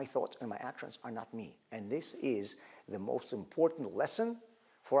speech, my thoughts, and my actions are not me. And this is the most important lesson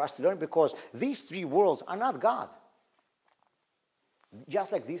for us to learn, because these three worlds are not God.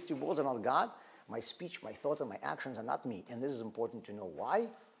 Just like these three worlds are not God, my speech, my thoughts, and my actions are not me. And this is important to know. Why?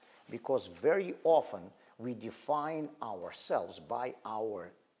 Because very often we define ourselves by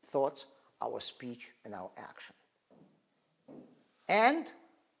our thoughts, our speech, and our action. And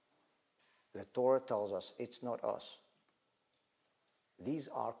the Torah tells us it's not us. These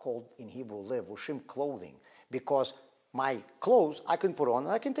are called in Hebrew levushim, clothing, because my clothes I can put on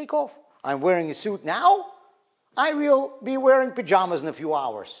and I can take off. I'm wearing a suit now. I will be wearing pajamas in a few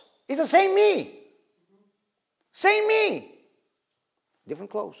hours. It's the same me. Same me. Different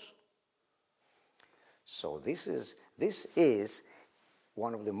clothes. So this is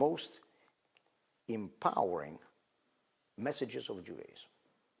one of the most empowering messages of Judaism.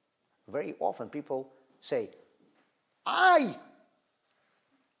 Very often people say,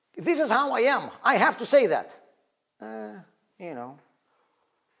 this is how I am. I have to say that.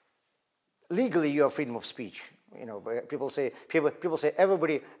 Legally you have freedom of speech. People say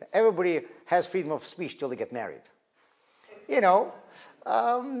everybody has freedom of speech till they get married.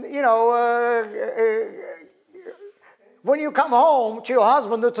 When you come home to your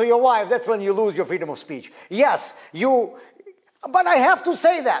husband or to your wife, that's when you lose your freedom of speech. Yes, but I have to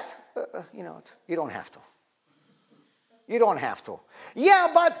say that. You don't have to. You don't have to.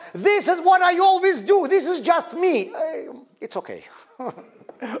 Yeah, but this is what I always do. This is just me. It's okay.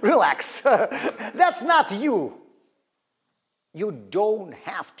 Relax. That's not you. You don't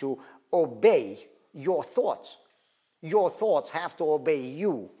have to obey your thoughts. Your thoughts have to obey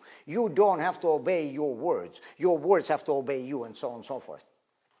you. You don't have to obey your words. Your words have to obey you, and so on and so forth.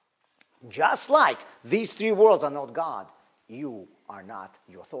 Just like these three worlds are not God, you are not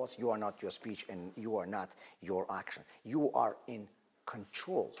your thoughts, you are not your speech, and you are not your action. You are in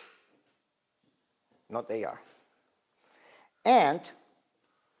control. Not they are. And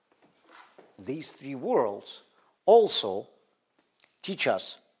these three worlds also teach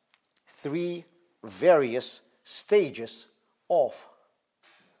us three various stages of,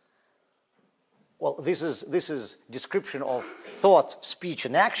 well, this is description of thought, speech,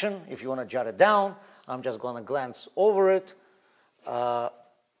 and action. If you want to jot it down, I'm just going to glance over it.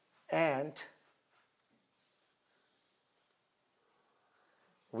 And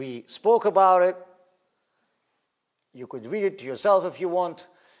we spoke about it. You could read it to yourself if you want.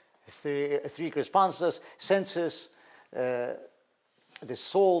 Three responses: senses, the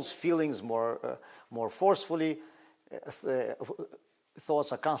soul's feelings more forcefully.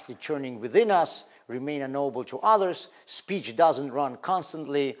 Thoughts are constantly churning within us, remain unknowable to others. Speech doesn't run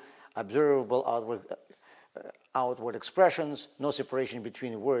constantly. Observable outward expressions, no separation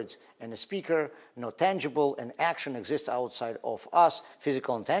between words and the speaker, no tangible, and action exists outside of us,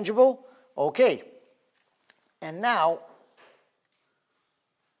 physical and tangible. Okay. And now,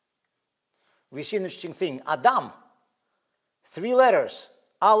 we see an interesting thing. Adam, 3 letters,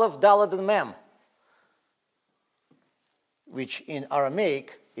 Aleph, Dalet, and Mem, which in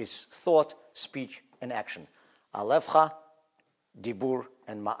Aramaic is thought, speech, and action. Alephcha, Dibur,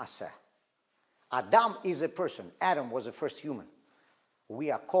 and Ma'aseh. Adam is a person. Adam was the first human.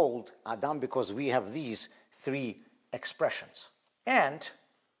 We are called Adam because we have these 3 expressions. And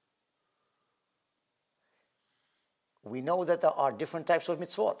we know that there are different types of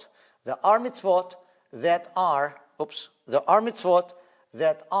mitzvot. There are mitzvot that are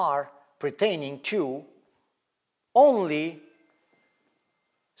pertaining to only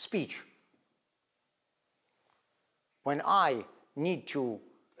speech. When I need to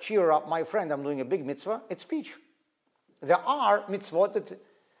cheer up my friend, I'm doing a big mitzvah, it's speech. There are mitzvot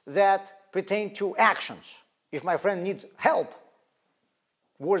that pertain to actions. If my friend needs help,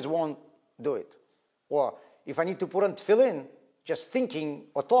 words won't do it. Or if I need to put on tefillin, just thinking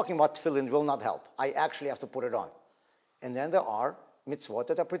or talking about tefillin will not help. I actually have to put it on. And then there are mitzvot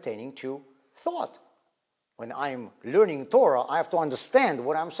that are pertaining to thought. When I'm learning Torah, I have to understand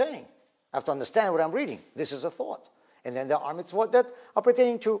what I'm saying. I have to understand what I'm reading. This is a thought. And then there are mitzvot that are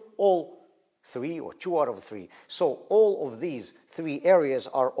pertaining to all 3 or 2 out of 3. So all of these 3 areas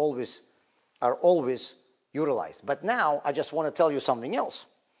are always utilized. But now I just want to tell you something else.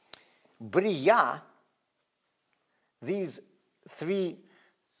 Bria, these three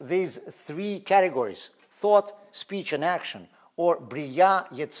categories, thought, speech, and action, or Bria,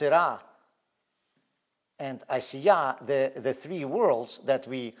 Yetzirah, and Asiyah, the 3 worlds that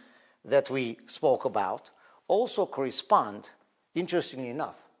we spoke about, also correspond, interestingly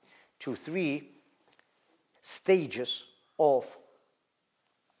enough, to 3 stages of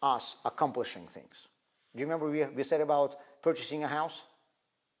us accomplishing things. Do you remember we said about purchasing a house?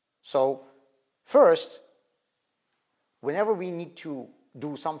 So, first, whenever we need to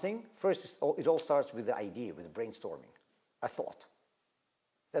do something, first it all starts with the idea, with brainstorming, a thought.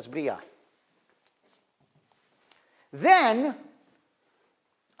 That's Bria. Then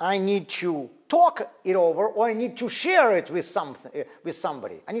I need to talk it over, or I need to share it with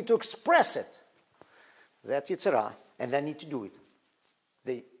somebody. I need to express it. That's Yitzhak, and I need to do it.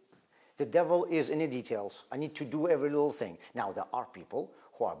 The devil is in the details. I need to do every little thing. Now, there are people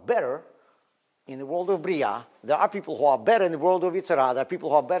who are better in the world of Bria. There are people who are better in the world of Yitzhak. There are people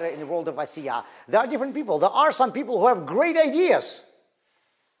who are better in the world of Asiyah. There are different people. There are some people who have great ideas.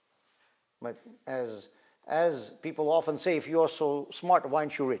 But as people often say, if you're so smart, why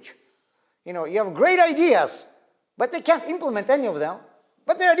aren't you rich? You know, you have great ideas, but they can't implement any of them.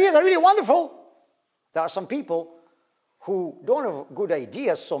 But their ideas are really wonderful. There are some people who don't have good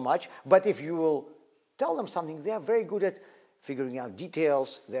ideas so much, but if you will tell them something, they are very good at figuring out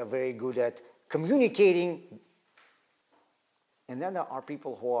details. They are very good at communicating. And then there are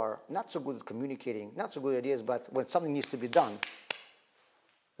people who are not so good at communicating, not so good at ideas, but when something needs to be done,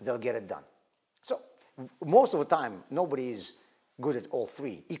 they'll get it done. So most of the time, nobody is good at all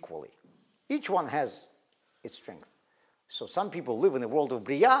 3 equally. Each one has its strength. So some people live in the world of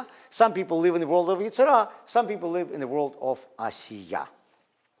Bria, some people live in the world of Yitzhak, some people live in the world of Asiyah.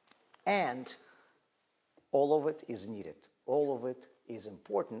 And all of it is needed. All of it is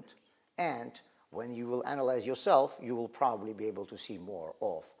important. And when you will analyze yourself, you will probably be able to see more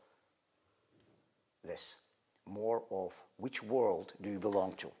of this. More of which world do you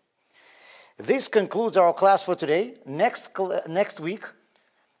belong to. This concludes our class for today. Next week,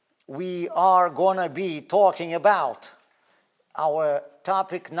 we are going to be talking about our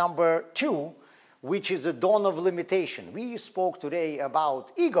topic number 2, which is the dawn of limitation. We spoke today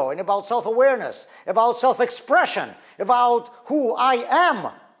about ego and about self-awareness, about self-expression, about who I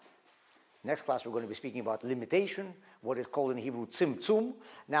am. Next class, we're going to be speaking about limitation, what is called in Hebrew tzimtzum.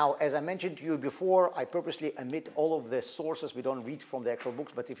 Now, as I mentioned to you before, I purposely omit all of the sources. We don't read from the actual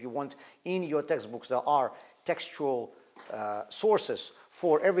books, but if you want, in your textbooks, there are textual sources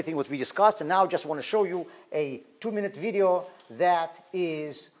for everything what we discussed. And now I just want to show you a 2-minute video that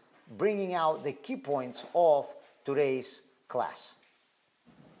is bringing out the key points of today's class.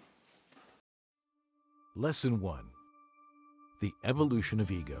 Lesson 1. The Evolution of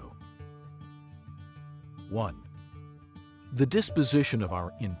Ego. 1. The disposition of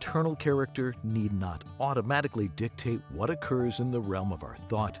our internal character need not automatically dictate what occurs in the realm of our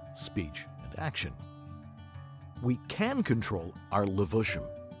thought, speech, and action. We can control our levushim,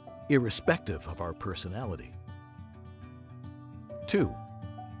 irrespective of our personality. 2.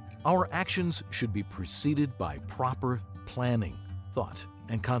 Our actions should be preceded by proper planning, thought,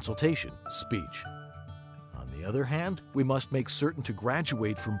 and consultation, speech. On the other hand, we must make certain to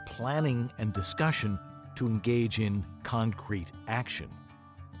graduate from planning and discussion to engage in concrete action.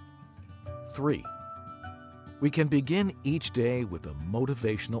 3. We can begin each day with a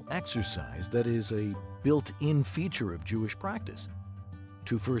motivational exercise that is a built-in feature of Jewish practice.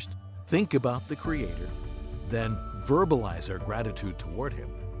 To first think about the Creator, then verbalize our gratitude toward Him,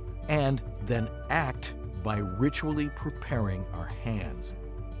 and then act by ritually preparing our hands.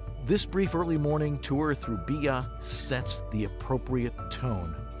 This brief early morning tour through Bia sets the appropriate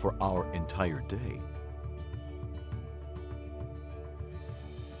tone for our entire day.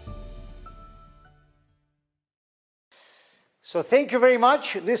 So thank you very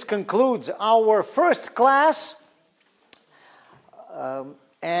much. This concludes our first class.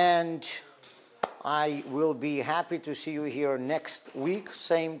 And I will be happy to see you here next week.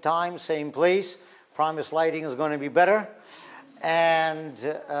 Same time, same place. Promise lighting is going to be better. And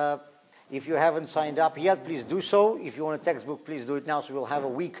if you haven't signed up yet, please do so. If you want a textbook, please do it now, so we'll have a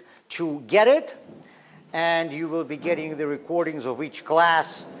week to get it. And you will be getting the recordings of each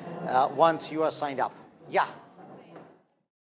class once you are signed up. Yeah.